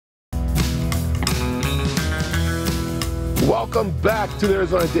Welcome back to the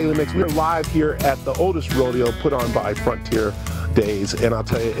Arizona Daily Mix. We're live here at the oldest rodeo put on by Frontier Days, and I'll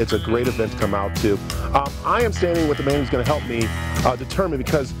tell you, it's a great event to come out to. I am standing with the man who's going to help me determine,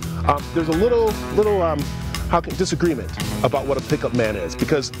 because there's a little disagreement about what a pickup man is,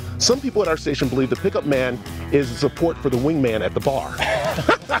 because some people at our station believe the pickup man is support for the wingman at the bar.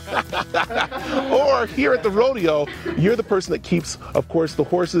 Or here at the rodeo, you're the person that keeps, of course, the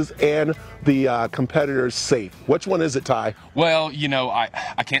horses and the competitors safe. Which one is it, Ty? Well, you know, I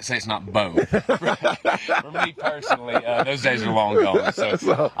can't say it's not both. For me personally, those days are long gone.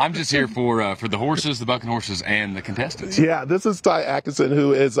 So I'm just here for the horses, the bucking horses, and the contestants. Yeah, this is Ty Atchison,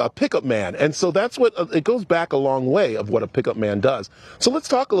 who is a pickup man. And so that's what, it goes back a long way of what a pickup man does. So let's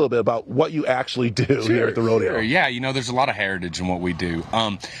talk a little bit about what you actually do here at the rodeo. Sure. Yeah, you know, there's a lot of heritage in what we do.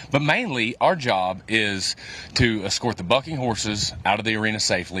 But mainly, our job is to escort the bucking horses out of the arena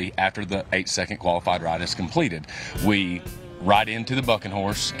safely after the 8-second qualified ride is completed. We ride into the bucking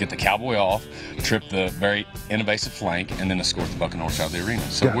horse, get the cowboy off, trip the very invasive flank, and then escort the bucking horse out of the arena.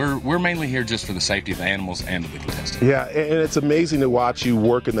 So yeah, we're mainly here just for the safety of the animals and of the contestants. Yeah, and it's amazing to watch you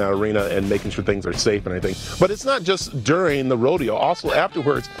work in that arena and making sure things are safe and everything. But it's not just during the rodeo. Also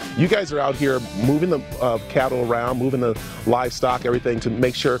afterwards, you guys are out here moving the cattle around, moving the livestock, everything, to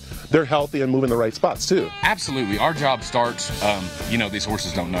make sure they're healthy and moving the right spots too. Absolutely. Our job starts, you know, these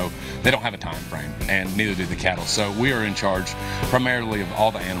horses don't know. They don't have a time frame, and neither do the cattle. So we are in charge primarily of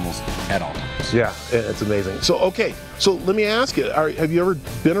all the animals at all times. Yeah, it's amazing. So, okay, so let me ask you, have you ever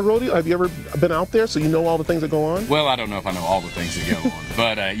been a rodeo? Have you ever been out there so you know all the things that go on? Well, I don't know if I know all the things that go on,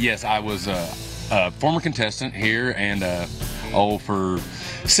 but yes, I was a former contestant here, and for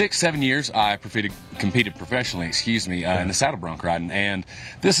 6-7 years I competed professionally, in the saddle bronc riding, and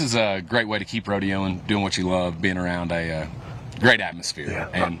this is a great way to keep rodeoing, doing what you love, being around a great atmosphere,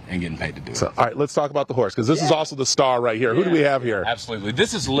 and getting paid to do it. All right, let's talk about the horse, because this is also the star right here. Who do we have here? Absolutely.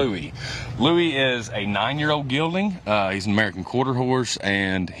 This is Louie. Louie is a 9-year-old gelding. He's an American quarter horse,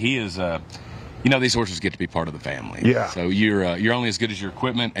 and he is you know, these horses get to be part of the family. Yeah. So you're only as good as your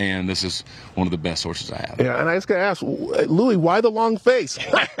equipment, and this is one of the best horses I have. Yeah, and I was going to ask, Louie, why the long face?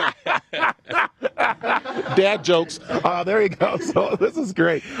 Dad jokes. There you go. So this is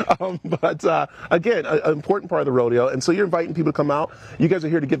great. But again, an important part of the rodeo, and so you're inviting people to come out. You guys are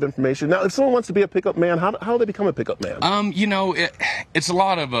here to give information. Now, if someone wants to be a pickup man, how do they become a pickup man? You know, it's a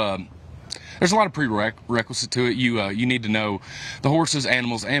lot of there's a lot of prerequisites to it. You need to know the horses,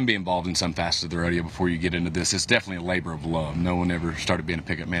 animals, and be involved in some facet of the rodeo before you get into this. It's definitely a labor of love. No one ever started being a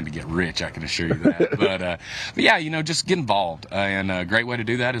pickup man to get rich, I can assure you that. But yeah, you know, just get involved. And a great way to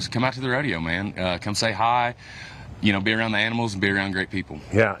do that is come out to the rodeo, man. Come say hi. You know, be around the animals and be around great people.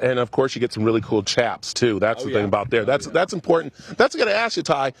 Yeah, and of course you get some really cool chaps too. That's the thing about there. That's important. That's what I got to ask you,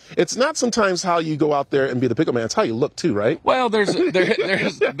 Ty. It's not sometimes how you go out there and be the pickup man. It's how you look too, right? Well, there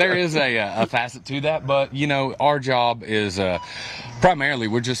is a facet to that, but you know, our job is primarily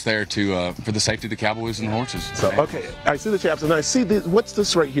we're just there to for the safety of the cowboys and the horses. So okay, I see the chaps, and I see what's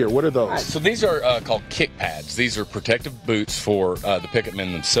this right here? What are those? Right, so these are called kick pads. These are protective boots for the pickup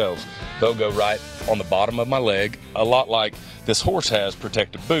men themselves. They'll go right on the bottom of my leg, a lot like this horse has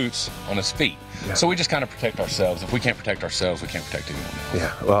protective boots on his feet. Yeah. So we just kind of protect ourselves. If we can't protect ourselves, we can't protect anyone else.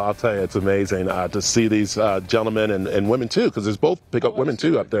 Yeah, well, I'll tell you, it's amazing to see these gentlemen and women too, because there's both pickup women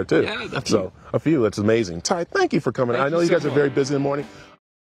too up there too. Yeah, so a few. It's amazing. Ty, thank you for coming. I know you guys are very busy in the morning.